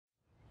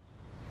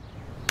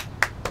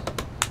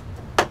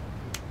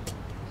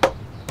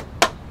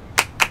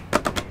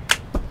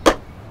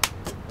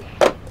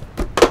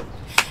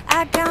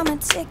like I'm a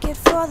ticket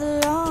for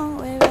the long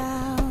way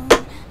round.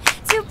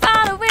 2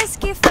 bottle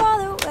whiskey for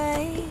the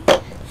way,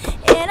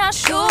 and I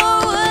sure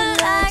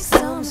would like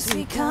some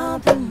sweet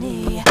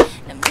company.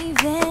 I'm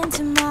leaving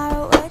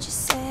tomorrow, what you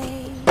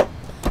say?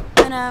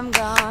 When I'm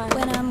gone,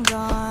 when I'm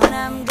gone, when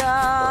I'm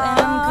gone, when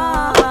I'm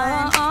gone.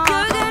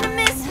 You're gonna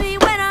miss me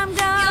when I'm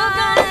gone. You're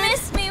gonna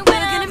miss me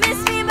when you're gonna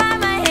miss me by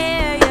my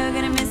hair. You're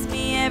gonna miss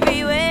me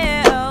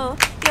everywhere. Oh,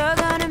 you're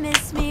gonna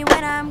miss me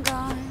when I'm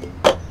gone.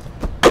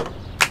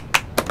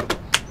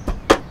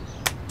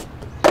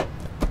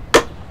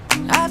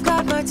 I've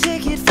got my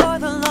ticket for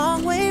the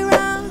long way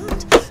round,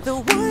 the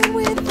one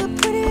with the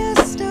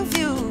prettiest of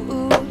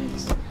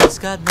views. It's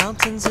got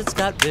mountains, it's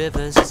got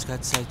rivers, it's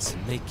got sights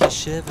that make you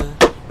shiver.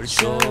 But it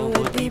sure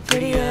would be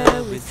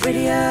prettier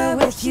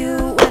with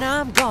you when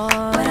I'm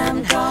gone, when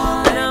I'm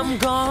gone, when I'm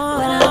gone,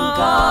 when I'm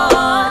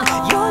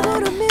gone. You're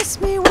gonna miss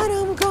me when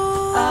I'm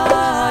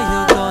gone.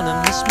 You're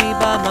gonna miss me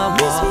by my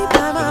walk, miss me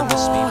by my walk,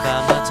 miss me by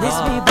my talk, miss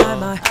me by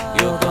my.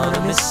 You're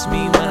gonna miss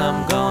me when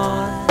I'm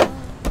gone.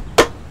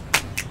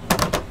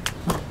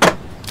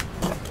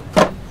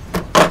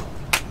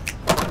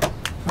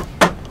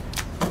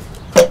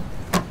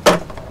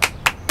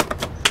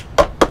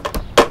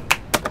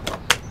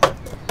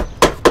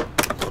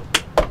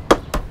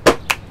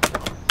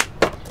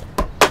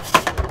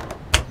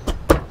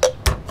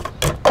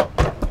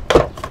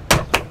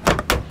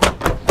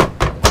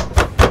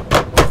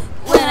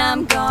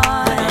 I'm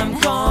gone, when I'm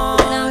gone,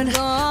 when I'm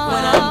gone,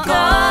 when I'm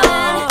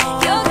gone.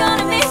 You're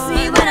gonna miss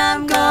me when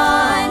I'm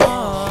gone.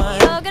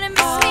 You're gonna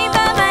miss me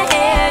by my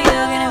hair.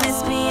 You're gonna miss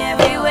me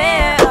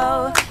everywhere.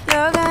 Oh,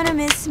 you're gonna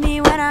miss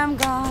me when I'm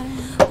gone.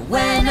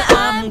 When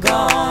I'm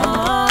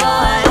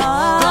gone,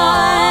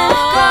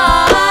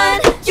 gone.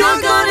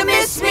 You're gonna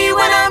miss me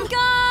when I'm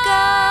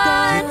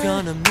gone. You're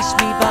gonna miss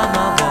me by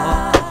my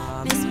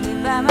walk, Miss me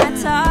by my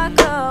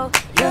taco.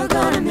 You're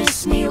gonna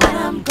miss me when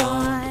I'm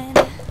gone.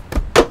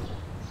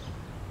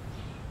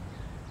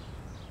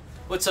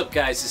 What's up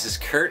guys, this is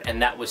Kurt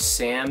and that was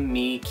Sam,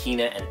 me,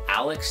 Kina, and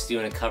Alex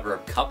doing a cover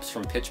of Cups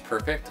from Pitch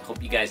Perfect.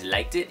 Hope you guys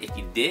liked it. If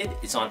you did,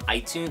 it's on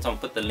iTunes. I'm gonna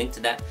put the link to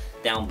that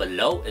down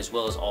below as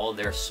well as all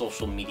their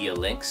social media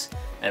links.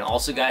 And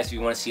also guys, if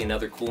you want to see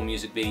another cool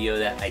music video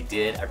that I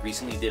did, I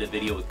recently did a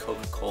video with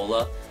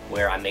Coca-Cola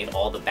where I made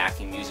all the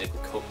backing music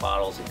with Coke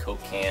bottles and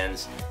Coke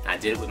cans. And I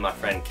did it with my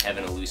friend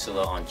Kevin and Luisa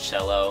on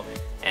cello.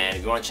 And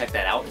if you want to check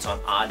that out, it's on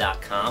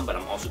ah.com, but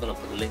I'm also gonna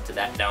put a link to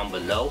that down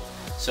below.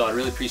 So I'd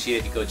really appreciate it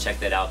if you go check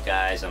that out,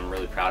 guys. I'm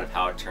really proud of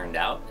how it turned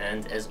out.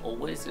 And as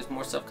always, there's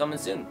more stuff coming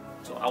soon.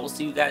 So I will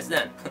see you guys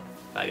then.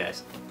 Bye,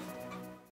 guys.